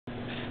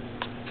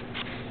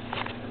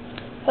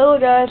Hello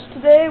guys,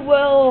 today,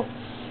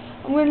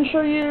 I'm going to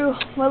show you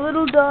my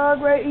little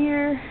dog right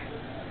here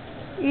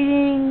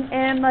eating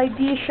and my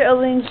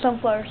deshelling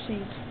sunflower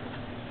seeds.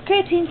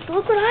 Okay teens,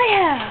 look what I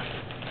have!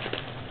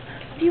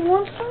 Do you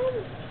want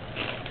some?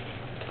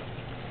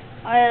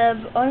 I have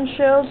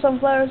unshelled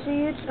sunflower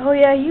seeds. Oh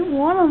yeah, you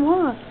want them,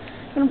 huh?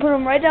 I'm going to put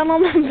them right down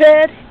on my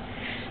bed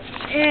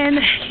and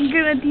I'm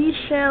going to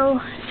deshell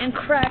and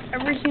crack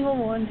every single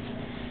one.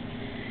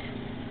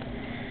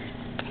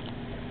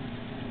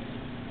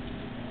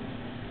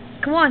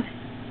 Come on.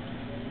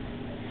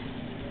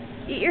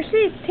 Eat your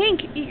seed.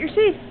 Tink, eat your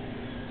seed.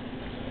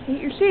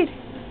 Eat your seed.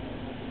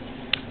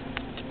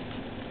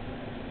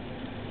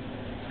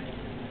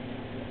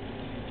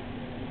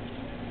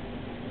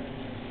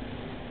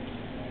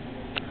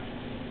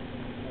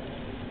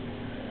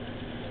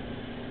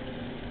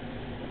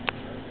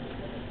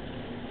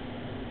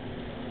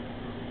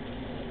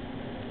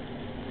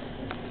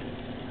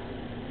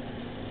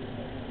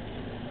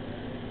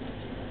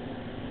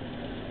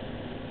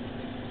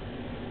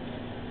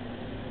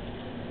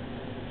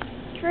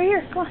 It's right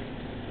here. Come on.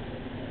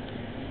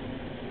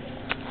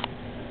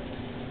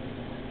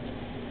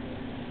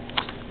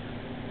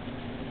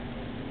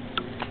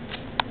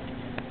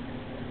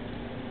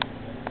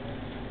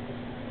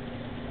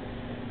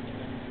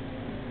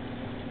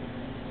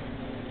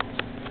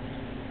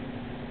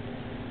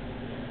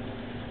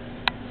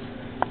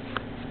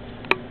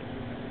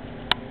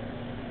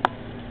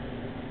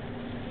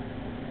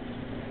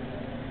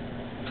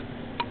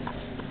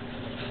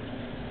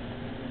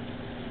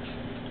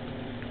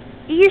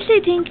 Eat your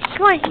seed, Tink.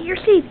 Come on, eat your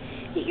seed.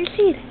 Eat your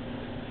seed.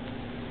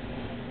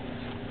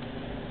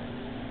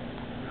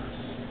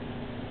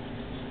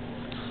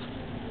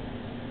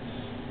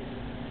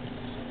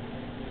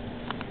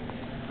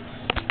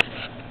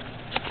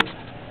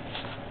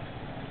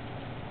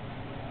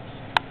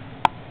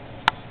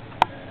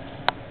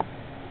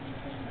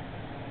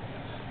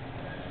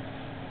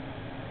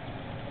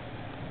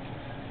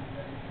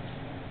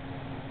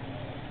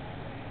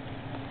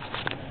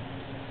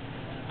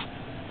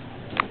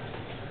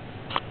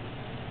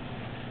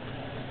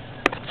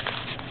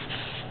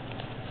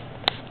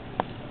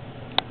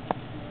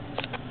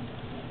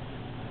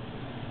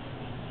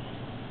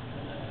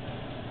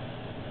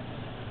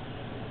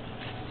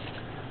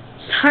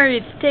 Sorry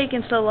it's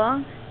taking so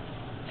long.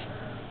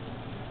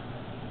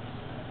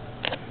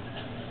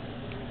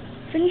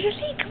 Finish your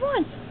seed, come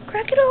on.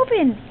 Crack it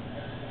open.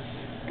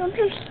 Don't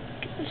just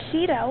get the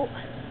seed out.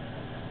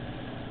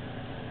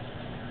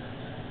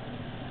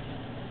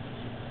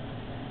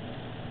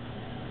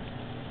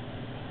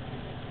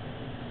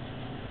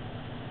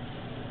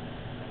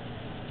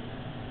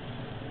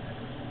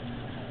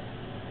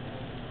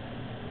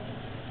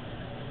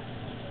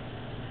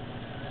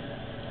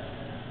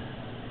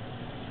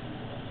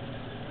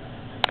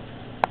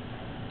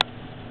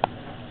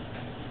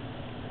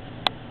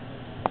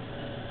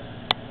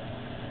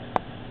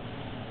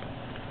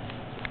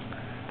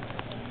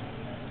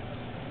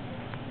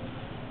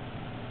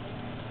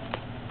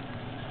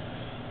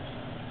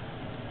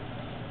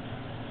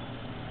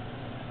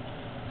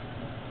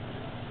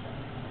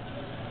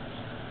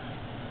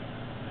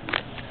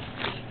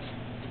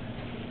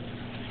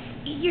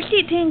 Eat your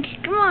seed,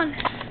 Tink. Come on.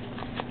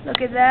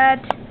 Look at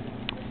that.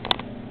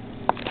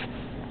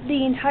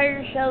 The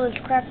entire shell is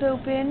cracked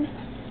open,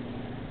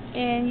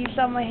 and you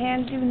saw my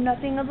hand do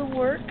nothing of the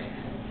work.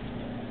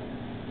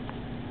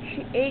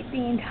 She ate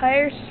the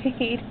entire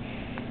seed.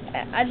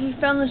 I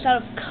just found this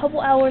out a couple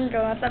hours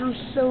ago. I thought it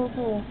was so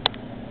cool.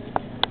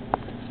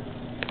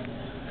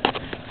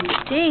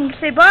 Tink,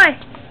 say bye.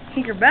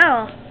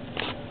 Tinkerbell.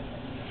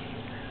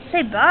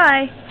 Say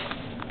bye.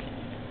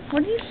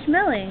 What are you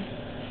smelling?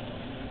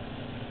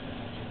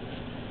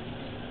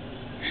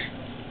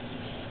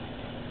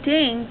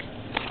 Tink.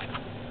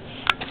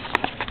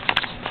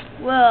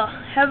 Well,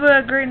 have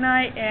a great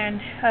night,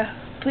 and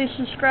please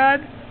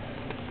subscribe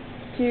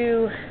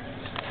to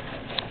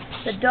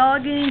the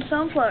dog eating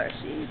sunflower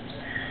seeds.